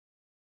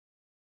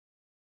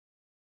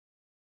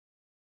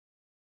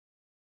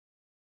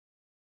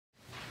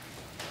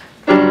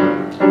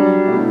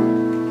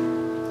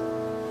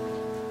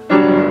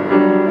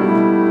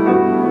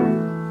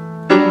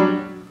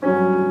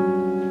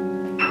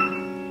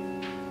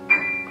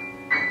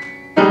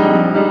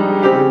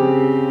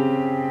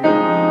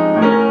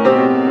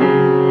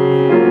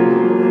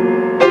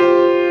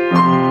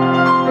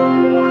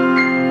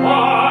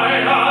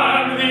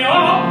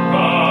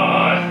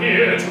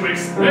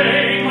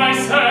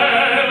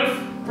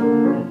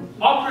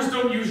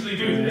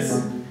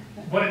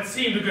but it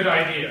seemed a good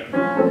idea.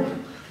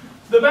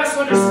 The best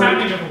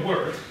understanding of a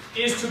work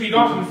is to be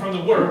gotten from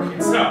the work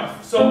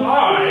itself, so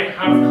I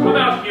have come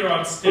out here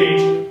on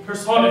stage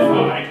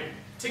personified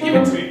to give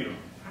it to you.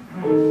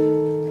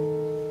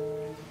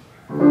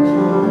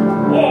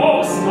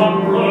 Most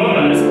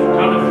operas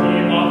have a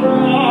theme of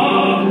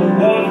love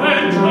or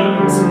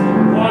vengeance,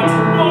 but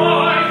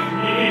my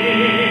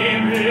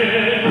theme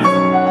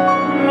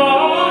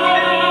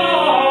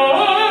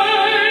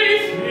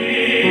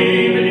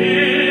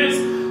is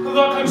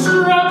the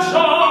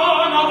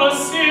construction of a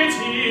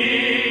city.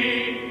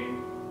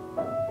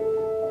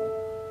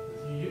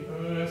 The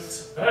earth's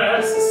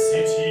best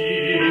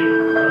city,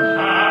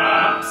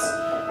 perhaps,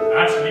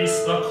 at least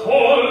the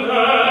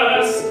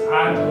coldest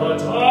and the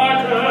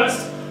darkest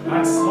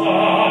at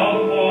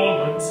some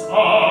moments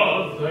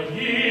of the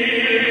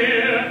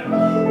year,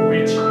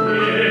 which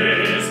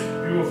is,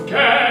 you've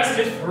guessed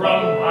it from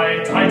my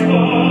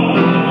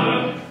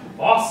title,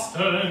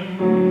 Boston.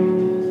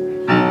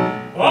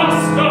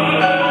 Boston,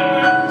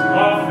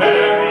 the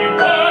very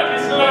word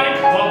is like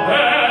the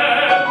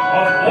bell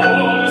of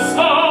old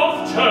South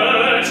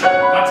Church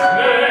that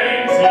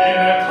claims in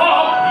a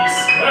Copley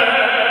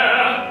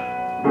Square.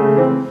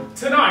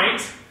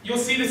 Tonight, you'll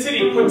see the city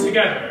put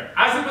together,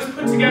 as it was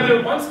put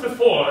together once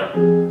before,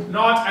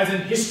 not as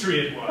in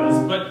history it was,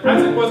 but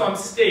as it was on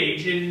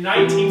stage in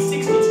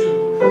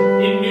 1962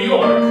 in New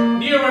York,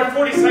 near where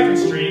 42nd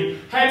Street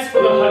heads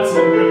for the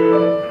Hudson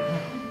River.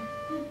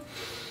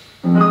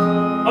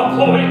 A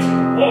poet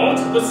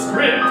wrote the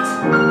script,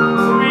 3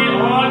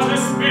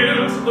 artists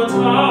built the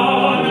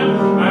town,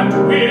 and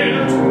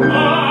will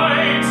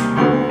tonight.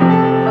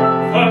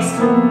 First,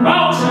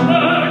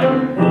 Rauschenberg,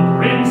 who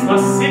brings the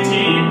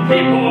city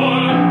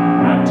people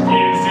and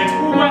gives it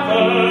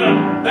weather.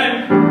 Then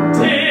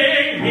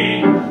Davy,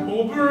 who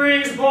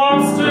brings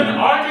Boston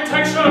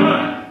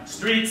architecture,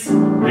 streets,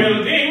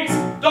 buildings,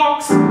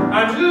 docks,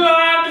 and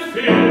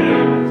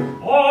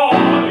landfill, all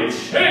in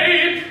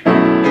shape.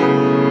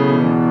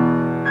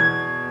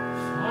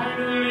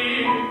 Finally,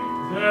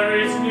 there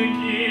is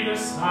Nicky the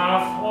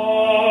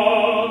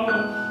Saffron,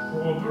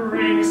 who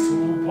brings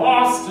to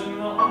Boston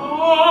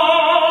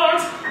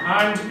art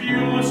and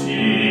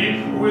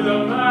beauty with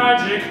a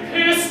magic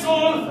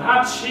pistol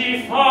that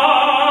she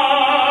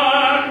finds.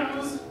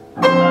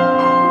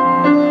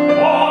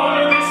 All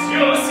this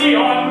you'll see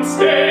on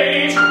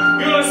stage.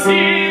 You'll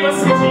see the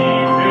city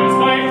built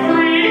by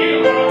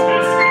 3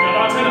 artists in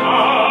about an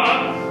hour,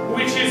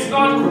 which is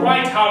not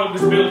quite how it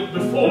was built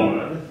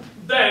before.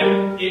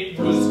 Then it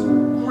was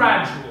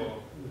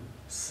gradual,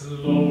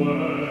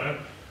 slower,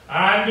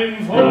 and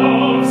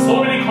involved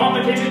so many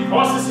complicated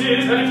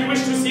processes that if you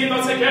wish to see it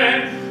once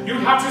again,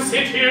 you'd have to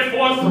sit here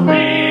for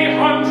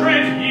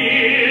 300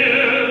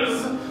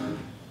 years.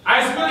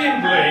 As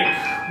William Blake,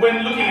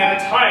 when looking at a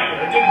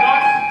tiger, did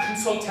not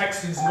consult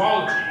text in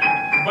zoology,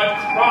 but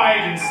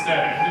cried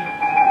instead,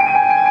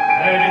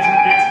 "Where did you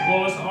get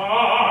those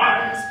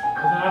eyes,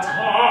 that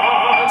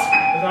heart,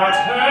 that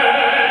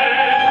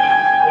head?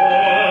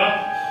 Or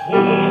who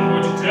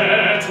could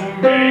dare to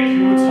make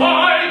you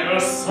tiger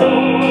so?"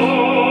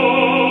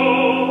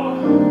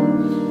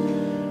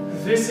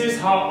 This is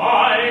how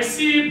I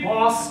see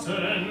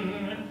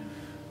Boston,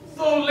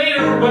 though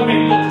later one may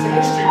look to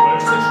history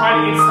books to try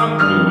to get some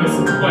clue as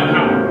to what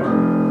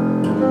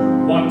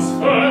happened. One's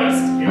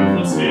first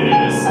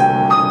impulses,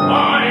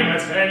 mine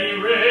at any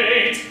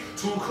rate,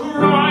 to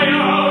cry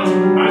out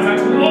as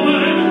at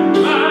woman,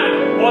 man,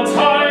 or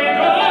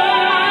tiger.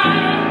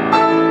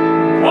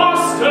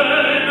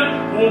 Boston,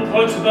 who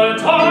put the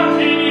dark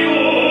in you,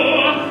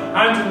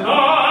 and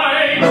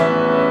light,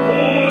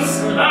 who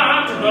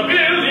slammed the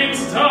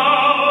buildings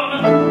down,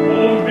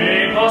 who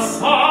made the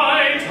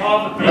sight of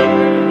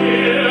being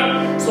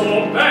here so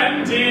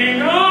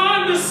bending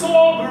and so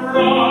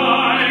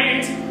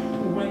bright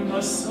when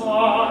the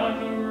sun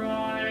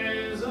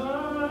rises.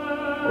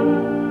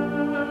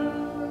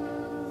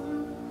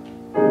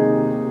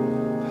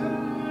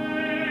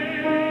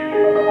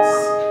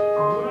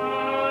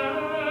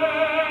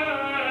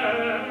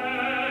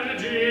 Where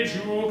did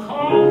you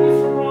come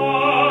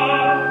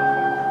from?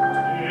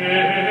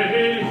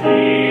 Did he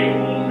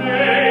who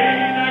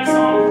made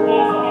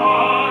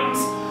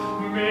Aix-en-Provence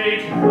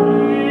make me?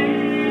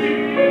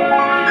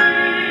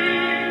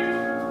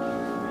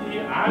 The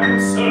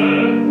answer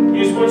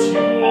is what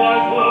you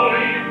are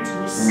going to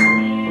see.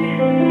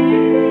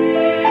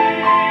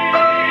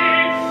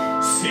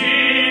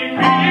 Sing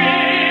me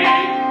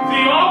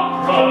the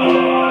opera,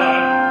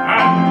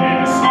 and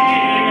then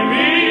sing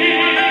me,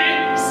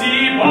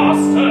 see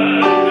Boston,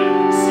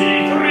 see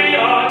 3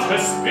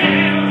 artists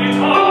build it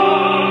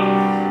up,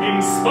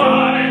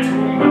 inspired to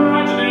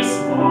madness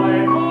by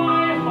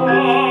my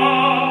harmony.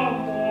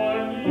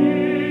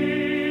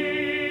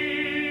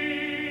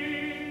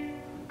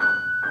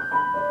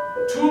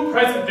 2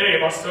 present-day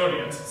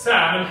Bostonians,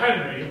 Sam and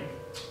Henry,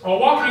 are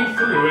walking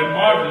through and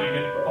marveling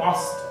at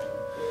Boston,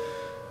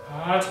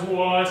 at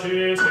what it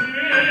is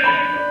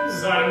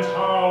and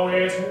how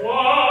it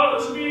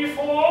was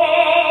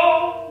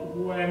before,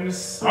 when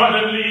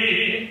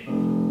suddenly,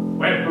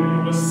 when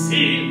we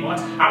what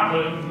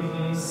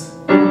happens.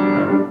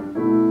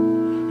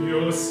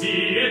 You'll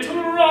see it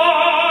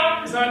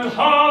rise and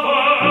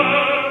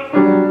hover,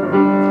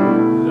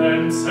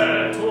 then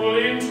settle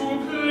into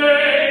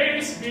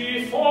place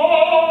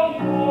before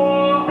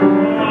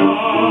your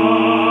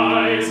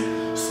eyes,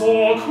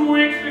 so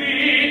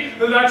quickly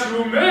that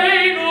you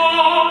may not